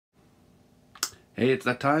Hey, it's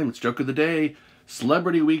that time. It's Joke of the Day.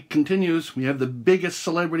 Celebrity Week continues. We have the biggest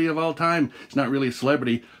celebrity of all time. It's not really a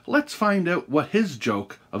celebrity. Let's find out what his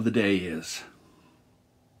joke of the day is.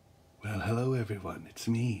 Well, hello everyone. It's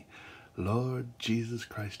me, Lord Jesus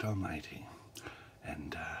Christ Almighty.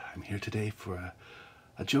 And I'm here today for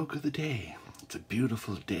a joke of the day. It's a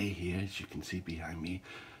beautiful day here, as you can see behind me.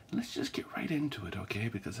 And let's just get right into it, okay?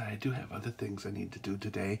 Because I do have other things I need to do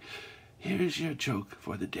today. Here's your joke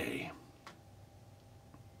for the day.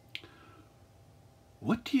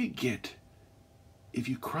 What do you get if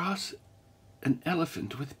you cross an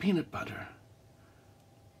elephant with peanut butter?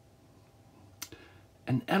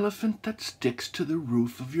 An elephant that sticks to the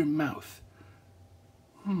roof of your mouth.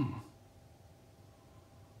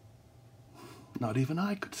 Not even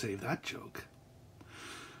I could save that joke.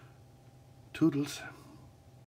 Toodles.